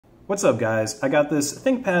What's up guys? I got this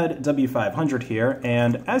ThinkPad W500 here,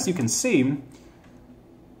 and as you can see,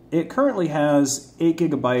 it currently has 8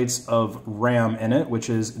 gigabytes of RAM in it, which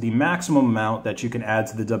is the maximum amount that you can add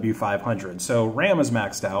to the W500. So RAM is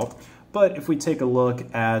maxed out, but if we take a look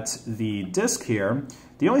at the disk here,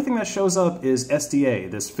 the only thing that shows up is SDA,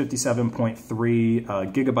 this 57.3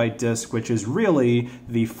 gigabyte disk, which is really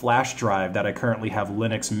the flash drive that I currently have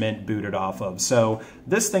Linux Mint booted off of. So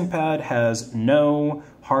this ThinkPad has no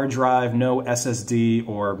hard drive, no SSD,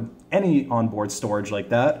 or any onboard storage like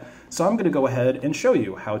that. So I'm going to go ahead and show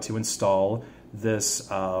you how to install this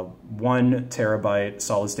 1 terabyte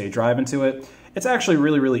solid state drive into it. It's actually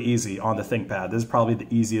really easy on the ThinkPad. This is probably the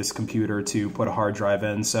easiest computer to put a hard drive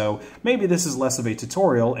in, so maybe this is less of a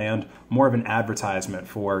tutorial and more of an advertisement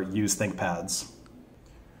for used ThinkPads.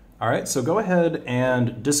 Alright, so go ahead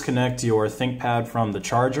and disconnect your ThinkPad from the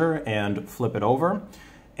charger and flip it over.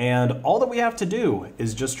 And all that we have to do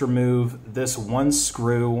is just remove this one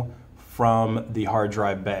screw from the hard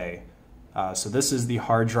drive bay. So this is the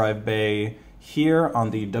hard drive bay here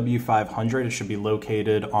on the W500. It should be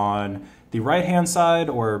located on the right-hand side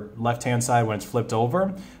or left-hand side when it's flipped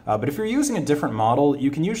over. But if you're using a different model, you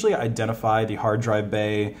can usually identify the hard drive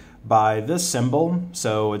bay by this symbol.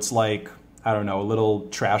 So it's like, I don't know, a little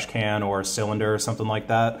trash can or cylinder or something like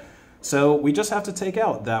that. So we just have to take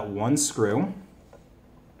out that one screw.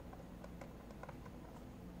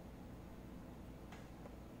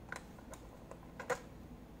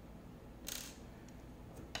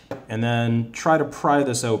 And then try to pry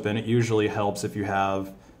this open. It usually helps if you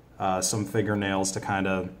have some fingernails to kind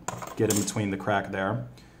of get in between the crack there.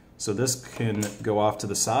 So this can go off to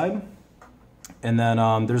the side. And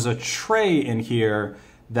then there's a tray in here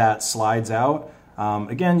that slides out.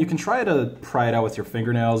 Again, you can try to pry it out with your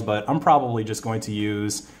fingernails, but I'm probably just going to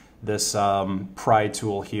use this pry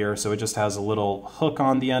tool here. So it just has a little hook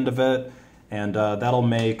on the end of it, and that'll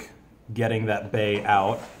make getting that bay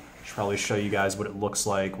out. I should probably show you guys what it looks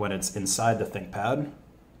like when it's inside the ThinkPad.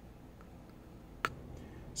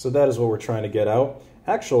 So that is what we're trying to get out.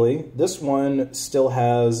 Actually, this one still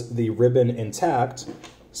has the ribbon intact,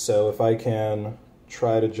 so if I can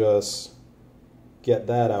try to just get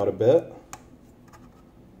that out a bit.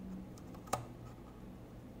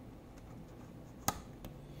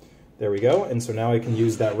 There we go, and so now I can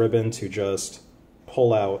use that ribbon to just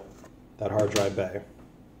pull out that hard drive bay.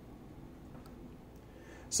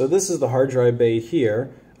 So this is the hard drive bay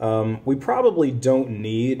here. We probably don't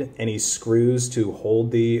need any screws to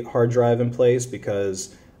hold the hard drive in place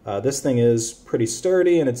because this thing is pretty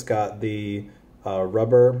sturdy and it's got the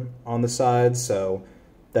rubber on the side, so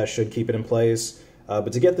that should keep it in place.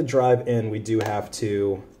 But to get the drive in, we do have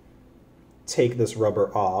to take this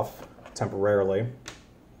rubber off temporarily. And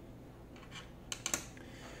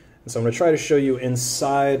so I'm going to try to show you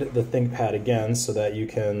inside the ThinkPad again so that you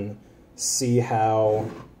can see how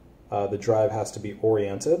the drive has to be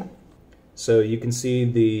oriented. So you can see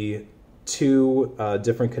the two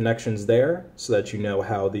different connections there so that you know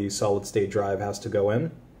how the solid state drive has to go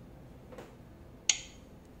in.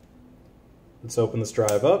 Let's open this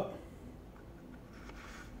drive up.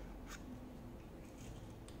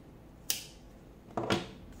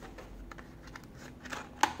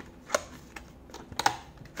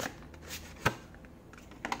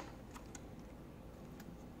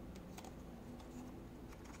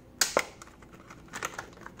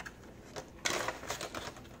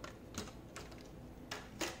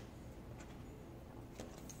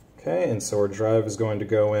 Okay, and so our drive is going to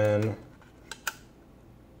go in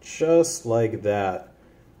just like that.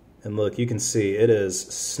 And look, you can see it is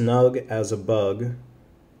snug as a bug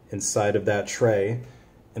inside of that tray.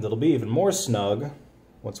 And it'll be even more snug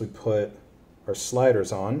once we put our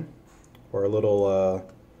sliders on, or a little, I'm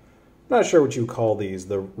not sure what you call these,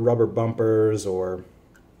 the rubber bumpers, or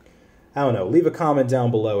I don't know. Leave a comment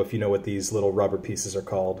down below if you know what these little rubber pieces are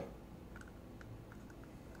called.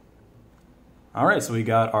 Alright, so we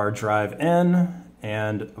got our drive in,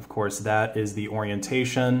 and of course that is the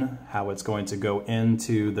orientation, how it's going to go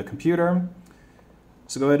into the computer.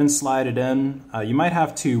 So go ahead and slide it in. You might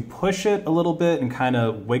have to push it a little bit and kind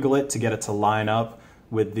of wiggle it to get it to line up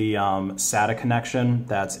with the SATA connection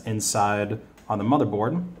that's inside on the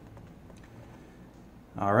motherboard.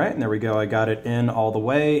 Alright, and there we go. I got it in all the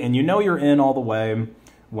way, and you know you're in all the way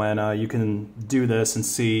when you can do this and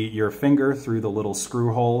see your finger through the little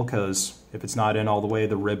screw hole, because if it's not in all the way,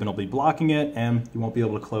 the ribbon will be blocking it and you won't be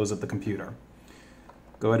able to close up the computer.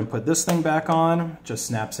 Go ahead and put this thing back on. Just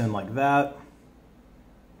snaps in like that.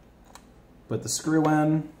 Put the screw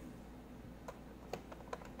in.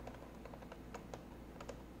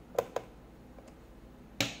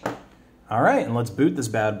 All right, and let's boot this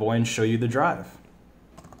bad boy and show you the drive.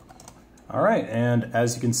 All right, and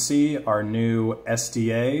as you can see, our new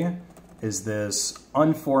SDA is this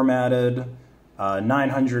unformatted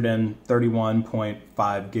 931.5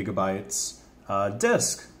 gigabytes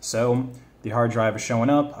disk. So the hard drive is showing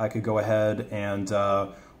up. I could go ahead and,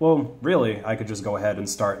 well, really, I could just go ahead and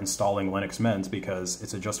start installing Linux Mint because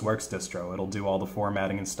it's a Just Works distro. It'll do all the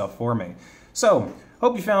formatting and stuff for me. So,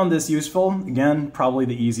 hope you found this useful. Again, probably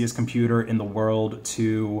the easiest computer in the world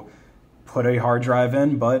to put a hard drive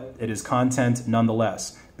in, but it is content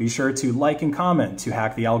nonetheless. Be sure to like and comment to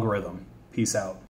hack the algorithm. Peace out.